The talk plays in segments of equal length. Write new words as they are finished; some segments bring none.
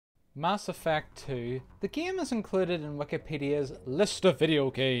Mass Effect 2. The game is included in Wikipedia's List of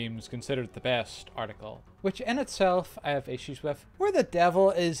Video Games Considered the Best article, which in itself I have issues with. Where the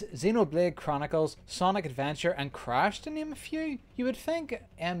devil is Xenoblade Chronicles, Sonic Adventure, and Crash to name a few? You would think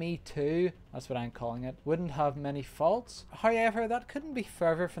ME2, that's what I'm calling it, wouldn't have many faults. However, that couldn't be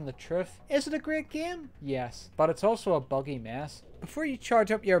further from the truth. Is it a great game? Yes, but it's also a buggy mess. Before you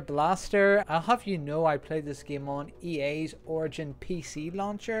charge up your blaster, I'll have you know I played this game on EA's Origin PC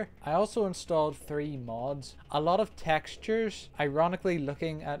launcher. I also installed 3 mods, a lot of textures. Ironically,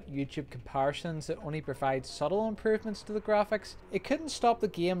 looking at YouTube comparisons, it only provides subtle improvements to the graphics. It couldn't stop the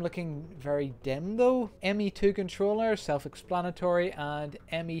game looking very dim though. ME2 controller, self-explanatory, and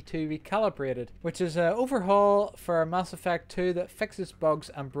ME2 recalibrated, which is an overhaul for Mass Effect 2 that fixes bugs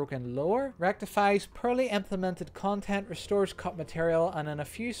and broken lore, rectifies poorly implemented content, restores cut material, and in a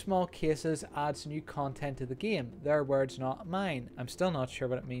few small cases adds new content to the game. Their words, not mine. I'm still not sure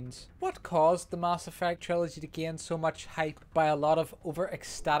what it means. What caused the Mass Effect trilogy to gain so much hype by a lot of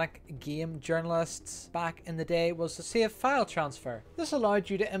over-ecstatic game journalists back in the day was the save file transfer. This allowed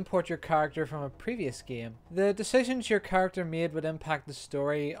you to import your character from a previous game. The decisions your character made would impact the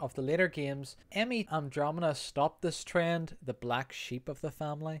story of the later games. ME Andromeda stopped this trend, the black sheep of the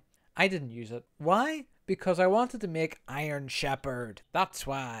family. I didn't use it. Why? Because I wanted to make Iron Shepherd. That's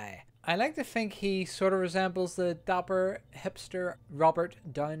why. I like to think he sort of resembles the dapper hipster Robert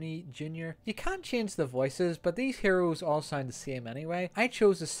Downey Jr. You can't change the voices, but these heroes all sound the same anyway. I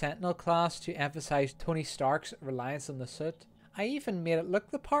chose the Sentinel class to emphasize Tony Stark's reliance on the suit. I even made it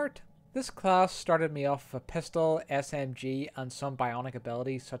look the part. This class started me off with a pistol, SMG, and some bionic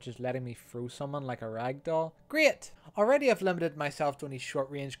abilities such as letting me throw someone like a ragdoll. Great! Already I've limited myself to only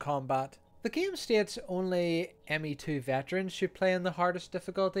short range combat. The game states only ME2 veterans should play in the hardest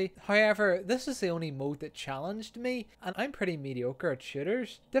difficulty. However, this is the only mode that challenged me, and I'm pretty mediocre at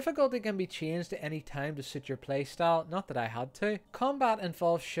shooters. Difficulty can be changed at any time to suit your playstyle, not that I had to. Combat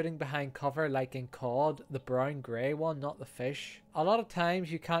involves shooting behind cover like in COD, the brown grey one, not the fish. A lot of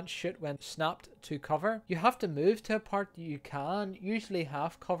times you can't shoot when snapped to cover. You have to move to a part that you can, usually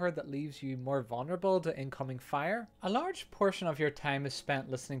half cover, that leaves you more vulnerable to incoming fire. A large portion of your time is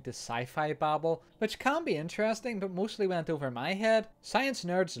spent listening to sci-fi babble, which can be interesting but mostly went over my head. Science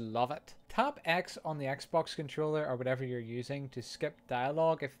nerds love it. Tap X on the Xbox controller or whatever you're using to skip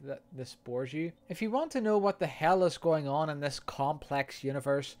dialogue if this bores you. If you want to know what the hell is going on in this complex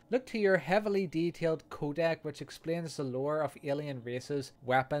universe, look to your heavily detailed codec which explains the lore of alien races,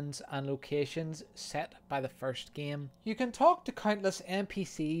 weapons, and locations set by the first game. You can talk to countless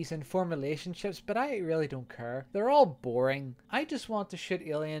NPCs and form relationships, but I really don't care. They're all boring. I just want to shoot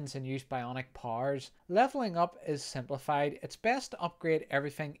aliens and use bionic powers. Leveling up is simplified. It's best to upgrade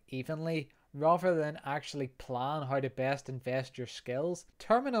everything evenly rather than actually plan how to best invest your skills.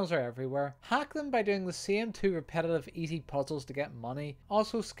 Terminals are everywhere. Hack them by doing the same 2 repetitive easy puzzles to get money.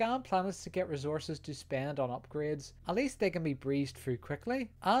 Also scan planets to get resources to spend on upgrades. At least they can be breezed through quickly.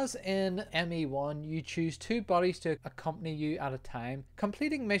 As in ME1, you choose 2 buddies to accompany you at a time.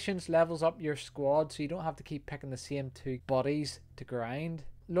 Completing missions levels up your squad so you don't have to keep picking the same 2 buddies to grind.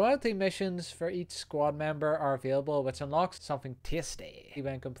 Loyalty missions for each squad member are available, which unlocks something tasty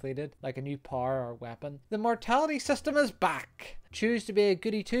when completed, like a new power or weapon. The mortality system is back! Choose to be a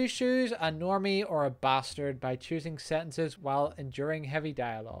goody two-shoes, a normie, or a bastard by choosing sentences while enduring heavy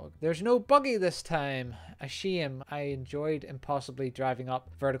dialogue. There's no buggy this time. A shame. I enjoyed impossibly driving up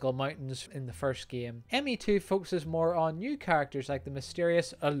vertical mountains in the first game. ME2 focuses more on new characters like the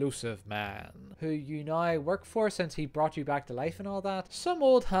mysterious Elusive Man, who you now work for since he brought you back to life and all that. Some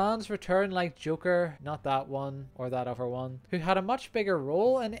old hands return like Joker, not that one or that other one, who had a much bigger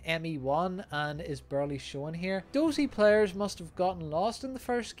role in ME1 and is barely shown here. Dozy players must have gotten lost in the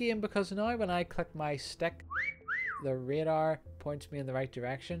first game because now when I click my stick, the radar points me in the right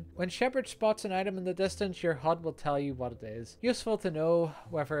direction. When Shepard spots an item in the distance, your HUD will tell you what it is. Useful to know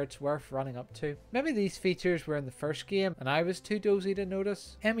whether it's worth running up to. Maybe these features were in the first game and I was too dozy to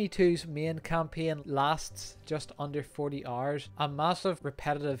notice. ME2's main campaign lasts just under 40 hours. A massive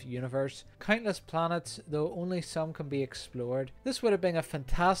repetitive universe. Countless planets, though only some can be explored. This would have been a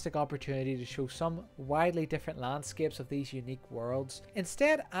fantastic opportunity to show some widely different landscapes of these unique worlds.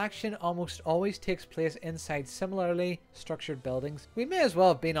 Instead, action almost always takes place inside similarly structured buildings buildings. We may as well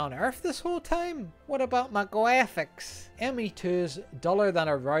have been on Earth this whole time. What about my graphics? ME2 is duller than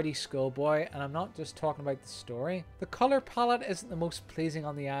a rowdy schoolboy, and I'm not just talking about the story. The colour palette isn't the most pleasing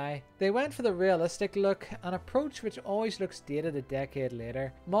on the eye. They went for the realistic look, an approach which always looks dated a decade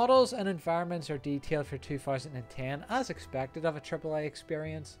later. Models and environments are detailed for 2010, as expected of a AAA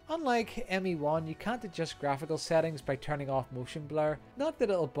experience. Unlike ME1, you can't adjust graphical settings by turning off motion blur. Not that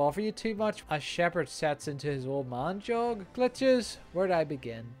it'll bother you too much as Shepard sets into his old man jog. Glitches? Where'd I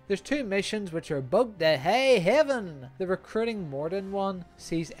begin? There's two missions which are bugged to high heaven. The recruiting Morden one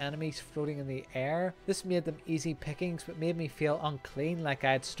sees enemies floating in the air. This made them easy pickings but made me feel unclean, like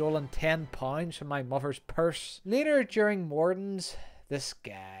I had stolen £10 from my mother's purse. Later during Morden's, this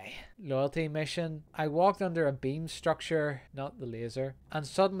guy. Loyalty mission. I walked under a beam structure, not the laser, and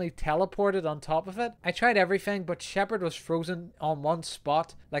suddenly teleported on top of it. I tried everything, but Shepard was frozen on one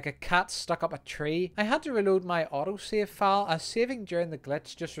spot like a cat stuck up a tree. I had to reload my autosave file, as saving during the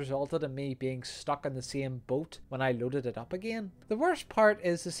glitch just resulted in me being stuck in the same boat when I loaded it up again. The worst part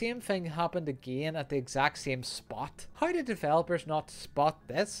is the same thing happened again at the exact same spot. How did developers not spot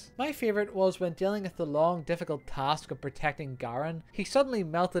this? My favourite was when dealing with the long difficult task of protecting Garen. He suddenly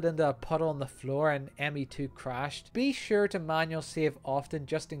melted into a puddle on the floor and ME2 crashed. Be sure to manual save often,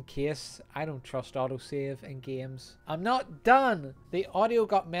 just in case. I don't trust autosave in games. I'm not done! The audio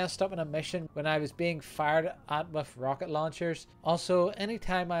got messed up in a mission when I was being fired at with rocket launchers. Also,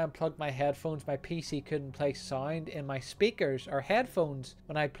 anytime I unplugged my headphones, my PC couldn't play sound in my speakers or headphones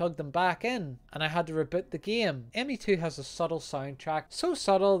when I plugged them back in, and I had to reboot the game. ME2 has a subtle soundtrack, so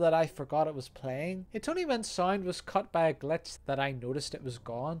subtle that I forgot it was playing. It's only when sound was cut by a glitch that I noticed it was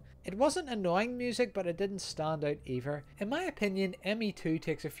gone. It wasn't annoying music, but it didn't stand out either. In my opinion, ME2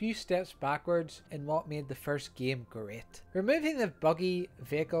 takes a few steps backwards in what made the first game great. Removing the buggy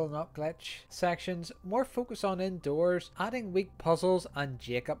vehicle not glitch sections, more focus on indoors, adding weak puzzles, and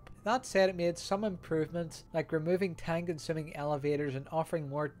Jacob. That said, it made some improvements, like removing time-consuming elevators and offering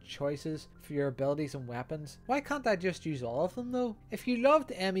more choices for your abilities and weapons. Why can't I just use all of them though? If you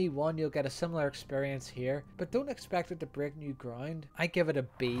loved ME1, you'll get a similar experience here, but don't expect it to break new ground. I give it a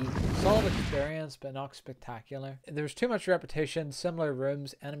B. Solid experience, but not spectacular. There's too much repetition, similar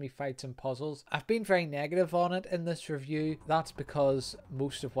rooms, enemy fights, and puzzles. I've been very negative on it in this review. That's because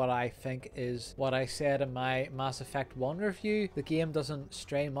most of what I think is what I said in my Mass Effect 1 review. The game doesn't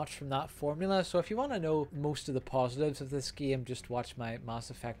stray much from that formula, so if you want to know most of the positives of this game, just watch my Mass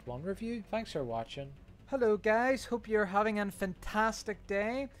Effect 1 review. Thanks for watching. Hello guys, hope you're having a fantastic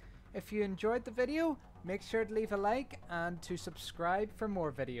day. If you enjoyed the video, make sure to leave a like and to subscribe for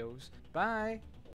more videos. Bye!